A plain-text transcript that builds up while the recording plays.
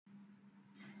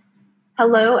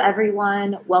Hello,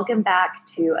 everyone. Welcome back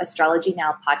to Astrology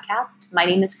Now podcast. My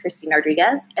name is Christine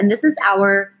Rodriguez, and this is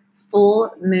our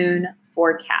full moon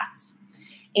forecast.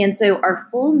 And so our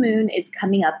full moon is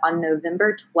coming up on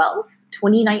November 12th,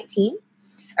 2019,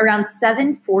 around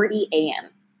 7:40 a.m.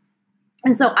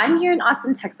 And so I'm here in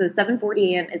Austin, Texas.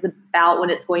 7:40 a.m. is about when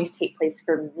it's going to take place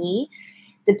for me.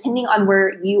 Depending on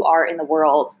where you are in the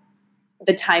world,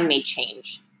 the time may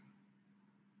change.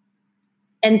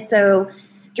 And so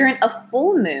during a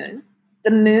full moon, the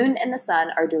moon and the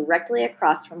sun are directly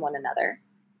across from one another.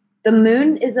 The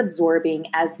moon is absorbing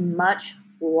as much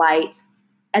light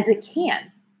as it can.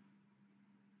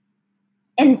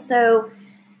 And so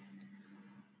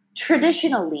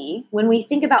traditionally, when we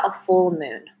think about a full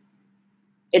moon,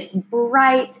 it's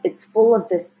bright, it's full of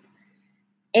this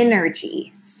energy,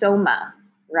 soma,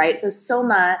 right? So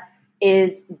soma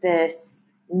is this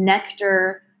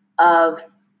nectar of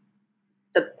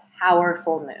the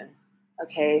powerful moon,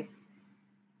 okay?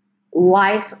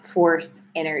 Life force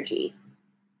energy.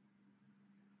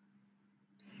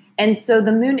 And so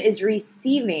the moon is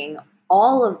receiving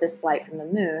all of this light from the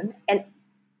moon and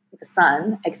the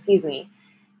sun,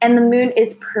 and the moon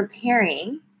is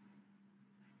preparing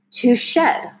to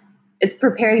shed. It's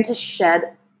preparing to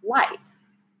shed light.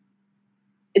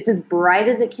 It's as bright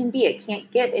as it can be. It can't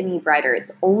get any brighter.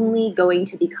 It's only going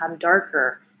to become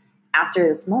darker after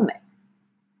this moment.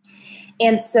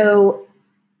 And so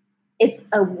it's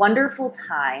a wonderful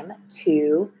time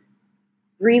to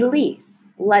release,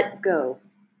 let go.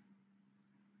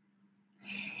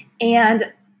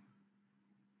 And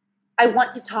I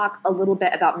want to talk a little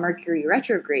bit about Mercury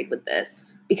retrograde with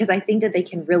this because I think that they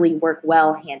can really work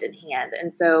well hand in hand.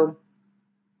 And so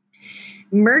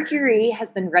Mercury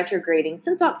has been retrograding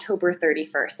since October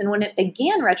 31st. And when it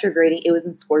began retrograding, it was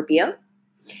in Scorpio.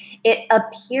 It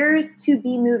appears to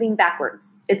be moving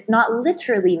backwards. It's not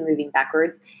literally moving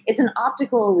backwards. It's an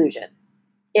optical illusion.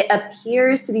 It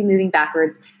appears to be moving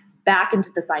backwards back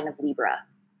into the sign of Libra.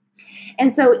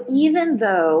 And so even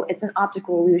though it's an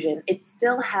optical illusion, it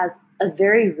still has a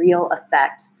very real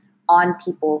effect on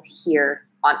people here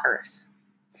on Earth.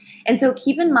 And so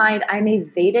keep in mind, I'm a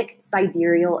Vedic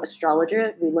sidereal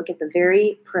astrologer. We look at the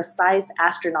very precise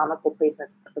astronomical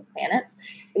placements of the planets.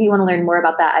 If you want to learn more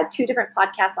about that, I have 2 different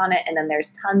podcasts on it, and then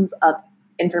there's tons of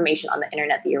information on the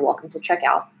internet that you're welcome to check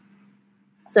out.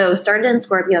 So started in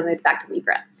Scorpio, moved back to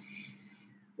Libra.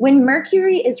 When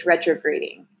Mercury is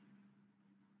retrograding,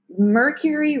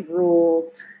 Mercury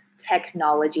rules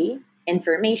technology,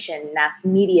 information, mass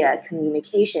media,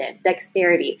 communication,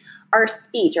 dexterity, our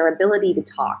speech, our ability to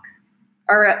talk,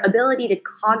 our ability to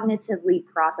cognitively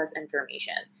process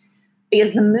information.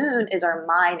 Because the moon is our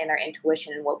mind and our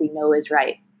intuition and what we know is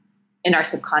right in our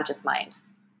subconscious mind.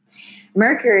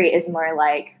 Mercury is more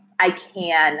like, I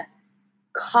can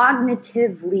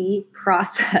cognitively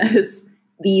process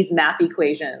these math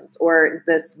equations or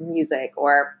this music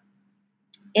or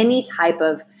any type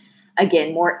of,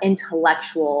 again, more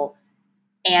intellectual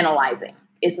analyzing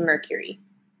is Mercury.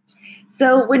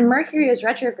 So when Mercury is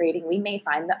retrograding, we may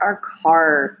find that our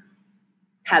car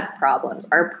has problems.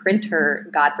 Our printer,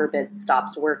 God forbid,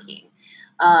 stops working.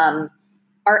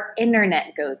 Our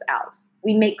internet goes out.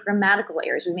 We make grammatical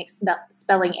errors. We make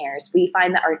spelling errors. We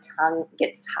find that our tongue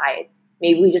gets tied.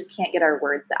 Maybe we just can't get our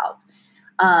words out.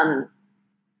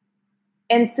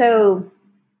 And so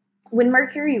when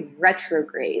Mercury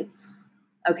retrogrades,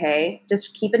 okay,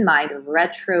 just keep in mind,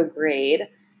 retrograde,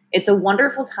 it's a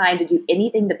wonderful time to do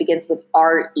anything that begins with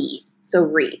R-E. So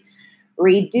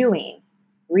redoing,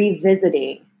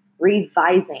 revisiting,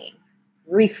 revising,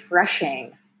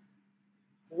 refreshing,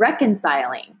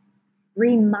 reconciling,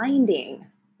 reminding,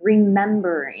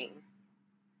 remembering,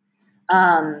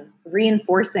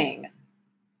 reinforcing,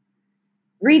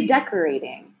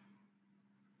 redecorating.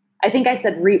 I think I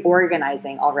said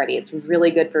reorganizing already. It's really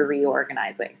good for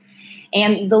reorganizing.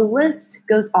 And the list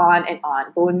goes on and on.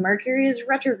 But when Mercury is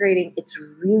retrograding, it's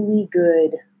really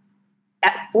good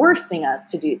at forcing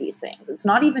us to do these things. It's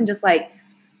not even just like,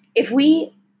 if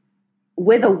we,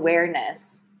 with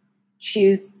awareness,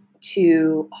 choose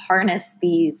to harness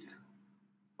these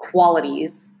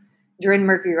qualities during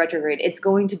Mercury retrograde, it's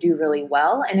going to do really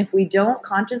well. And if we don't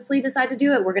consciously decide to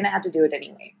do it, we're going to have to do it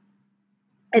anyway.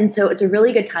 And so it's a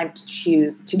really good time to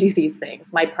choose to do these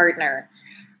things. My partner,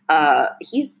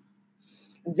 he's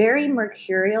very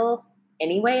mercurial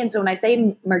anyway. And so when I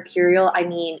say mercurial, I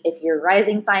mean if your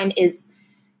rising sign is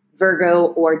Virgo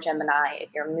or Gemini,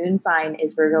 if your moon sign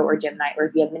is Virgo or Gemini, or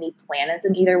if you have many planets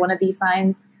in either one of these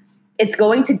signs, it's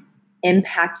going to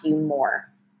impact you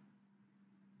more.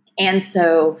 And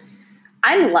so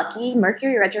I'm lucky.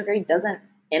 Mercury retrograde doesn't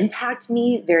impact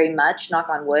me very much, knock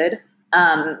on wood.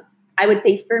 I would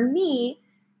say for me,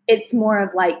 it's more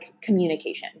of like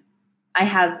communication.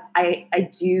 I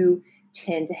do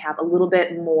tend to have a little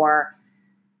bit more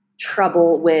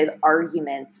trouble with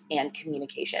arguments and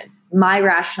communication. My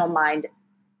rational mind,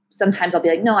 sometimes I'll be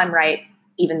like, no, I'm right,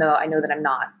 even though I know that I'm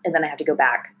not. And then I have to go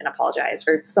back and apologize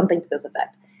or something to this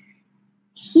effect.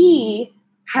 He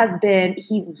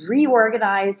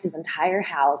reorganized his entire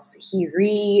house.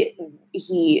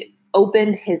 He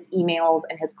opened his emails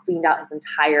and has cleaned out his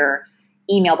entire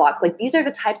email box. Like, these are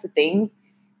the types of things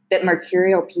that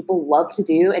Mercurial people love to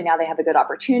do. And now they have a good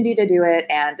opportunity to do it.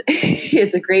 And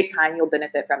it's a great time. You'll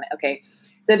benefit from it. Okay.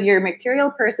 So if you're a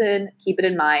Mercurial person, keep it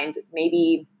in mind.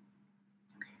 Maybe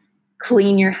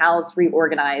clean your house,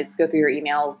 reorganize, go through your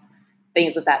emails,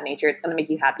 things of that nature. It's going to make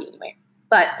you happy anyway.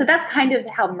 But so that's kind of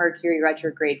how Mercury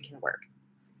retrograde can work.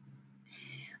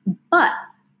 But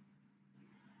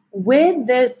with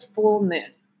this full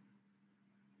moon,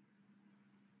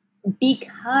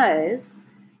 because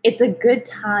it's a good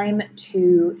time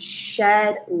to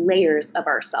shed layers of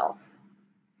ourselves.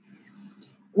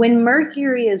 When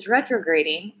Mercury is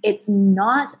retrograding, it's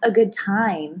not a good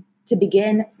time to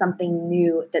begin something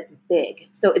new that's big.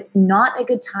 So it's not a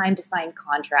good time to sign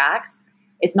contracts.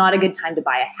 It's not a good time to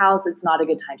buy a house. It's not a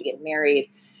good time to get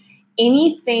married.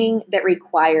 Anything that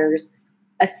requires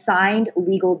a signed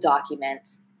legal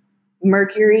document,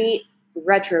 Mercury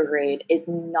retrograde is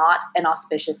not an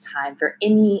auspicious time for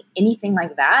anything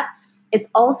like that. It's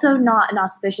also not an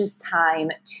auspicious time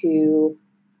to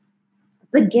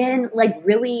begin like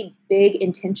really big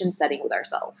intention setting with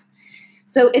ourselves.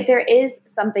 So if there is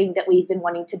something that we've been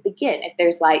wanting to begin, if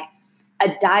there's like a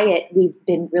diet we've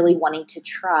been really wanting to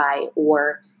try,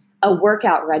 or a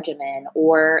workout regimen,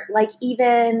 or like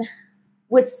even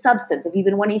with substance, if you've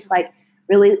been wanting to like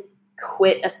really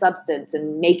quit a substance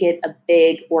and make it a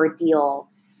big ordeal,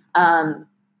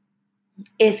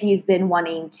 if you've been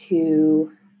wanting to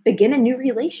begin a new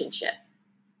relationship.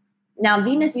 Now,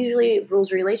 Venus usually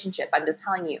rules relationship. I'm just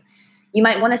telling you, you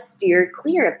might want to steer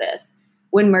clear of this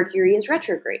when Mercury is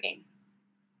retrograding.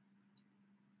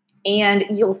 And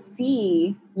you'll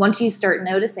see, once you start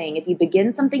noticing, if you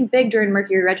begin something big during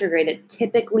Mercury retrograde, it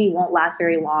typically won't last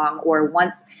very long. Or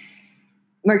once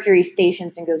Mercury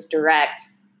stations and goes direct,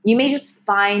 you may just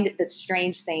find that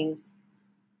strange things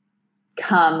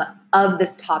come of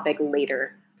this topic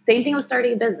later. Same thing with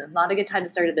starting a business. Not a good time to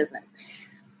start a business.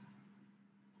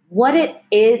 What it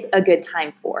is a good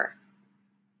time for,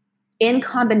 in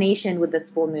combination with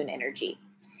this full moon energy,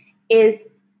 is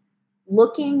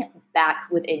looking back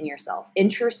within yourself,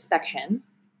 introspection,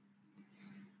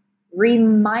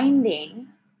 reminding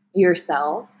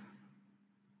yourself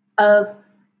of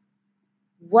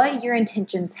what your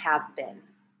intentions have been.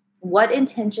 What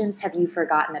intentions have you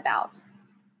forgotten about?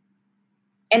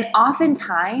 And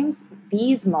oftentimes,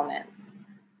 these moments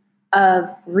of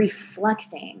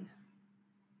reflecting,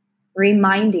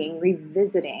 reminding,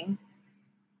 revisiting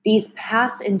these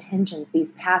past intentions,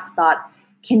 these past thoughts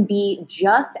can be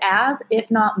just as,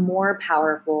 if not more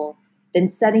powerful than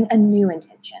setting a new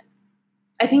intention.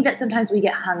 I think that sometimes we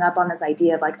get hung up on this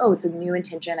idea of like, oh, it's a new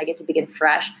intention, I get to begin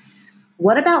fresh.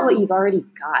 What about what you've already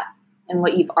got and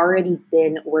what you've already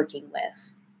been working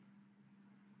with?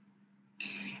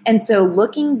 And so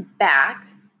looking back,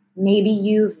 maybe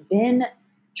you've been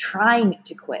trying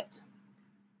to quit.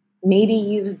 Maybe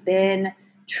you've been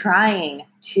trying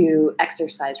to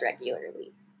exercise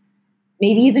regularly.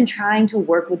 Maybe you've been trying to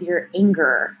work with your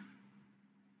anger.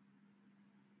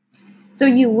 So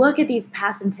you look at these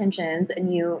past intentions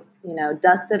and you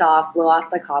dust it off, blow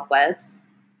off the cobwebs,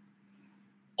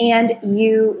 and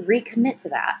you recommit to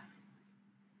that.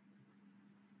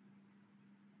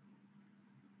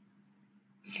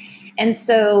 And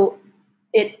so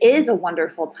it is a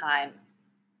wonderful time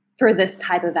for this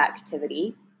type of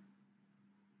activity,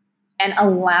 and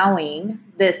allowing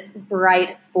this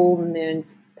bright full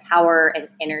moon's power and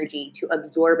energy to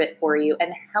absorb it for you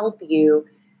and help you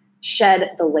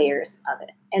shed the layers of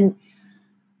it. And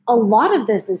a lot of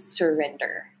this is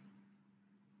surrender.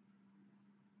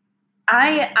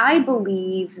 I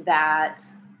believe that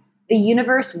the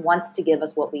universe wants to give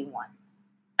us what we want.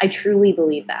 I truly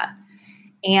believe that.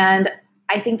 And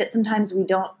I think that sometimes we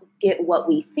don't get what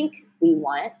we think we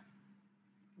want,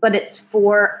 but it's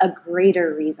for a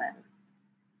greater reason.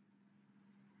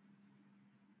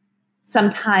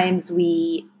 Sometimes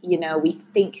we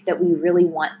think that we really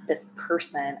want this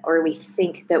person, or we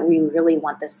think that we really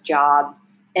want this job,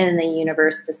 and the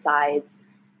universe decides,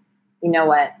 you know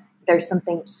what, there's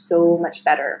something so much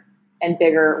better and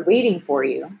bigger waiting for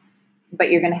you, but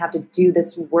you're going to have to do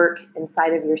this work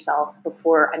inside of yourself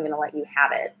before I'm going to let you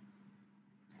have it.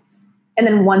 And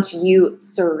then once you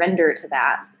surrender to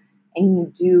that and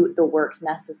you do the work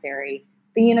necessary,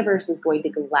 the universe is going to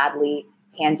gladly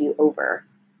hand you over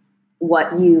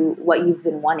what you've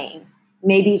been wanting.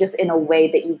 Maybe just in a way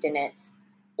that you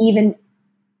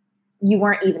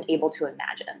weren't even able to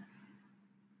imagine.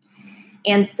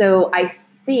 And so I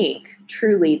think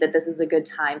truly that this is a good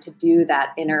time to do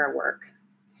that inner work.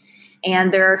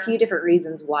 And there are a few different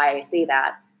reasons why I say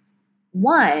that.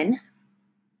 One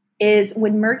is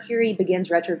when Mercury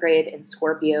begins retrograde in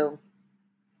Scorpio,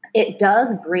 it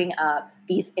does bring up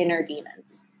these inner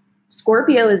demons.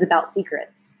 Scorpio is about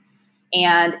secrets,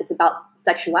 and it's about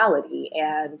sexuality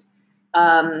and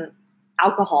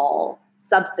alcohol,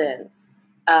 substance.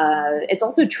 It's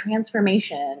also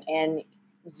transformation and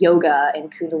yoga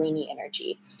and Kundalini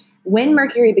energy. When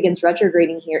Mercury begins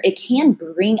retrograding here, it can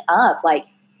bring up like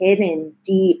hidden,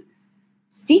 deep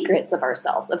secrets of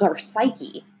ourselves, of our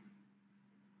psyche.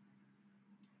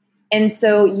 And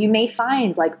so you may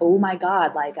find like, oh my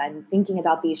God, like I'm thinking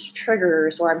about these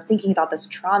triggers, or I'm thinking about this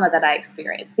trauma that I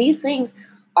experienced. These things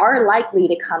are likely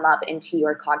to come up into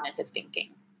your cognitive thinking.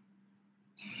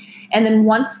 And then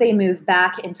once they move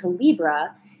back into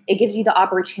Libra, it gives you the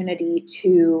opportunity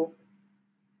to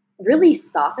really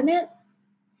soften it.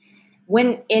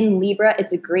 When in Libra,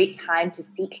 it's a great time to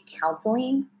seek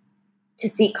counseling, to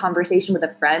seek conversation with a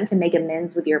friend, to make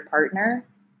amends with your partner.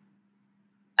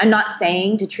 I'm not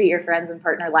saying to treat your friends and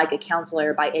partner like a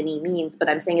counselor by any means, but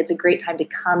I'm saying it's a great time to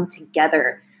come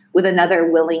together with another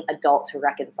willing adult to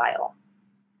reconcile.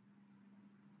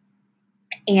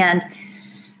 And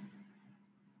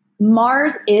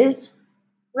Mercury is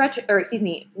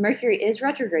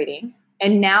retrograding,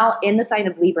 and now in the sign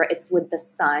of Libra, it's with the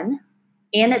sun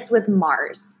and it's with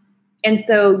Mars. And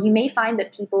so you may find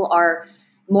that people are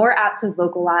more apt to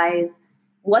vocalize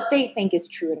what they think is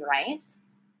true and right.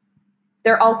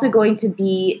 They're also going to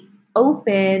be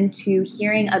open to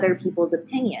hearing other people's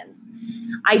opinions.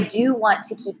 I do want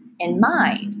to keep in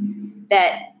mind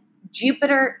that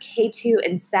Jupiter, Ketu,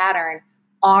 and Saturn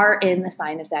are in the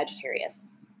sign of Sagittarius.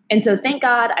 And so thank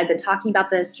God I've been talking about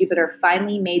this. Jupiter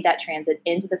finally made that transit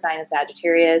into the sign of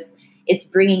Sagittarius. It's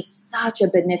bringing such a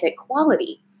benefic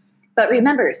quality. But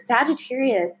remember,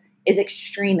 Sagittarius is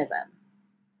extremism.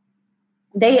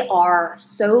 They are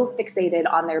so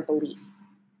fixated on their belief.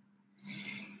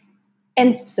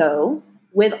 And so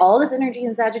with all this energy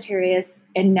in Sagittarius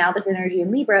and now this energy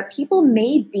in Libra, people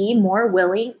may be more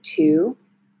willing to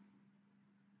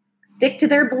stick to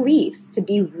their beliefs, to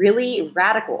be really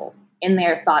radical in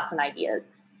their thoughts and ideas.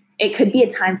 It could be a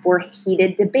time for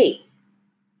heated debate.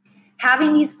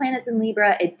 Having these planets in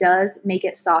Libra, it does make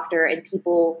it softer, and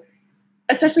people,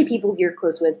 especially people you're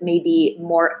close with, may be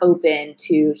more open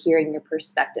to hearing your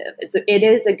perspective. It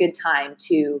is a good time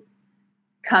to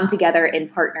come together in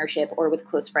partnership or with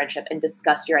close friendship and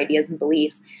discuss your ideas and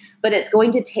beliefs. But it's going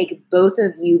to take both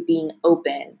of you being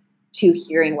open to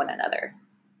hearing one another.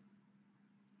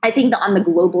 I think that on the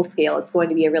global scale, it's going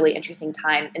to be a really interesting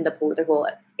time in the political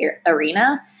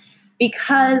arena,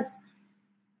 because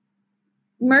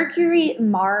Mercury,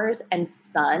 Mars, and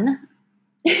Sun,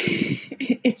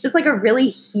 it's just like a really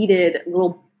heated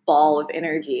little ball of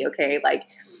energy, okay? Like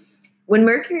when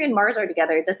Mercury and Mars are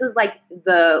together, this is like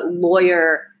the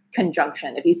lawyer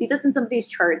conjunction. If you see this in somebody's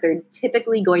chart, they're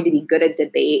typically going to be good at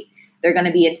debate. They're going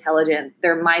to be intelligent.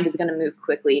 Their mind is going to move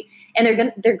quickly, and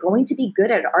they're going to be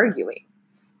good at arguing.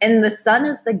 And the sun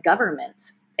is the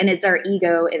government, and it's our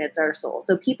ego and it's our soul.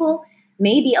 So people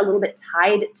may be a little bit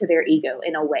tied to their ego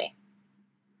in a way,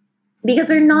 because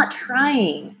they're not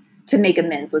trying to make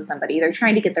amends with somebody. They're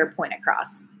trying to get their point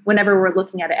across whenever we're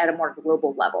looking at it at a more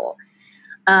global level.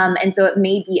 And so it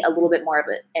may be a little bit more of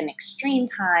an extreme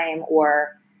time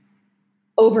or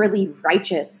overly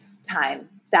righteous time.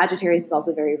 Sagittarius is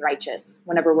also very righteous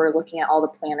whenever we're looking at all the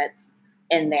planets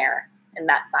in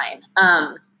that sign.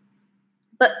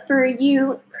 But for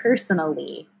you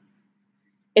personally,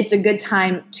 it's a good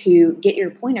time to get your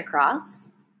point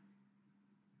across,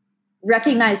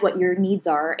 recognize what your needs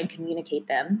are and communicate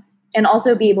them, and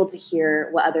also be able to hear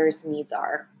what others' needs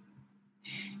are.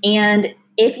 And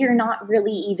if you're not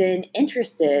really even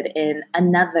interested in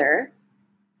another,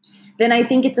 then I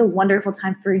think it's a wonderful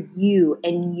time for you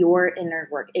and your inner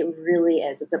work. It really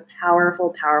is. It's a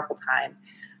powerful, powerful time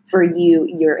for you,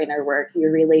 your inner work,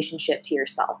 your relationship to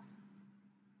yourself.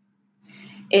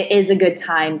 It is a good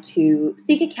time to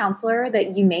seek a counselor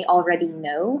that you may already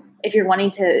know. If you're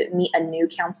wanting to meet a new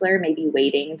counselor, maybe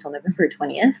waiting until November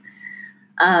 20th.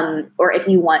 Or if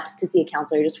you want to see a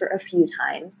counselor just for a few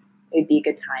times, it would be a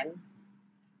good time.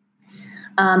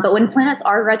 But when planets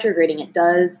are retrograding, it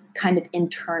does kind of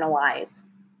internalize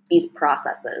these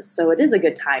processes. So it is a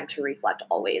good time to reflect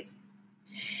always.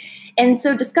 And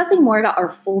so discussing more about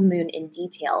our full moon in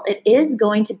detail, it is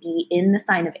going to be in the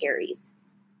sign of Aries.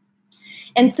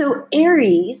 And so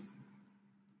Aries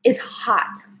is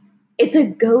hot. It's a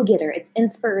go-getter. It's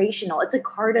inspirational. It's a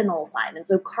cardinal sign. And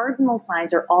so cardinal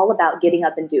signs are all about getting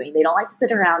up and doing. They don't like to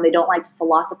sit around. They don't like to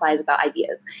philosophize about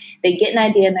ideas. They get an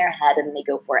idea in their head and they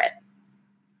go for it.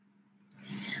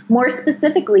 More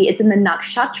specifically, it's in the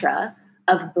nakshatra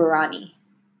of Bharani.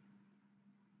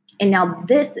 And now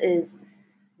this is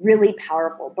really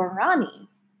powerful. Bharani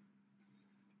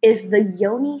is the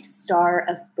yoni star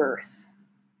of birth.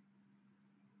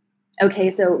 Okay,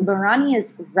 so Bharani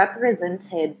is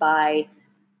represented by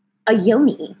a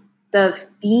yoni, the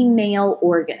female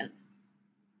organ,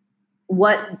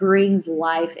 what brings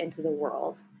life into the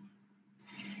world.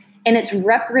 And it's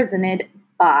represented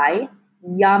by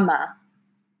Yama,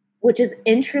 which is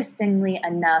interestingly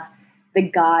enough, the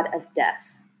god of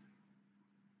death.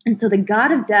 And so the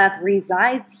god of death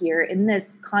resides here in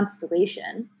this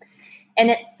constellation. And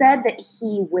it's said that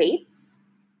he waits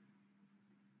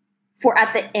for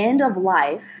at the end of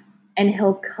life, and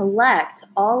he'll collect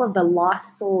all of the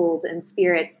lost souls and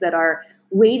spirits that are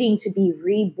waiting to be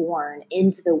reborn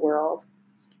into the world.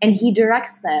 And he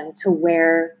directs them to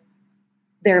where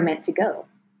they're meant to go.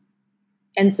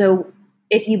 And so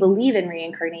if you believe in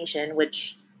reincarnation,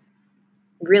 which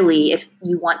really, if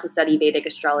you want to study Vedic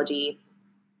astrology,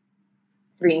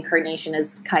 reincarnation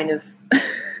is kind of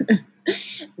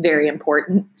very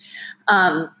important.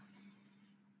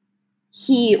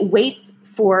 He waits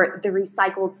for the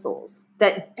recycled souls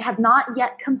that have not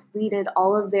yet completed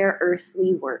all of their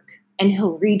earthly work, and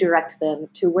he'll redirect them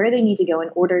to where they need to go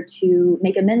in order to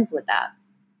make amends with that.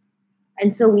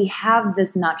 And so we have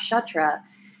this nakshatra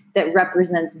that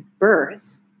represents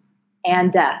birth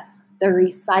and death, the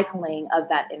recycling of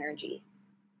that energy,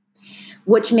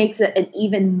 which makes it an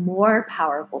even more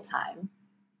powerful time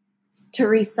to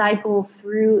recycle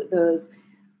through those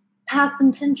past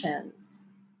intentions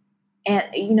and,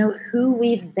 who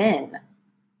we've been,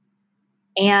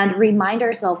 and remind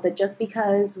ourselves that just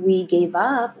because we gave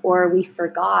up or we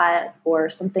forgot or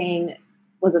something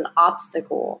was an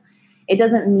obstacle, it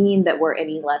doesn't mean that we're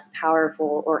any less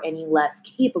powerful or any less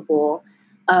capable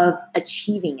of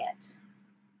achieving it.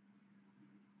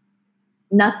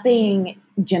 Nothing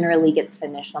generally gets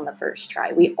finished on the first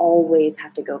try. We always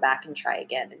have to go back and try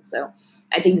again. And so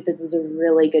I think that this is a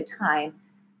really good time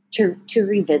to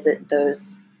revisit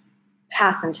those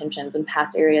past intentions and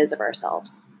past areas of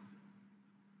ourselves.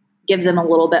 Give them a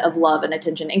little bit of love and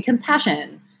attention and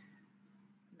compassion,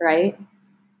 right?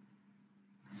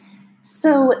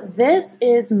 So this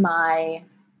is my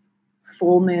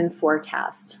full moon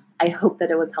forecast. I hope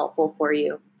that it was helpful for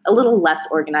you. A little less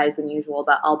organized than usual,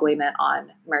 but I'll blame it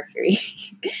on Mercury.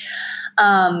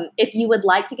 If you would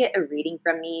like to get a reading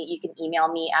from me, you can email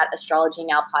me at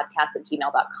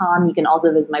astrologynowpodcast@gmail.com. You can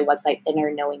also visit my website,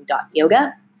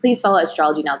 innerknowing.yoga. Please follow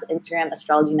Astrology Now's Instagram,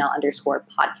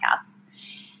 astrologynow_podcasts.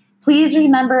 Please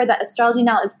remember that Astrology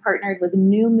Now is partnered with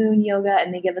New Moon Yoga,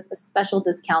 and they give us a special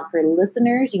discount for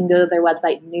listeners. You can go to their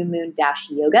website,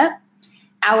 newmoon-yoga.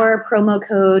 Our promo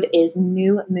code is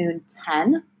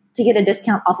NewMoon10 to get a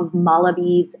discount off of mala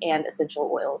beads and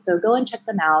essential oils. So go and check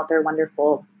them out. They're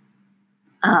wonderful.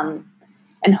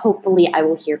 And hopefully I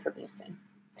will hear from you soon.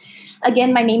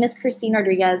 Again, my name is Christine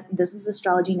Rodriguez. This is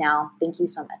Astrology Now. Thank you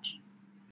so much.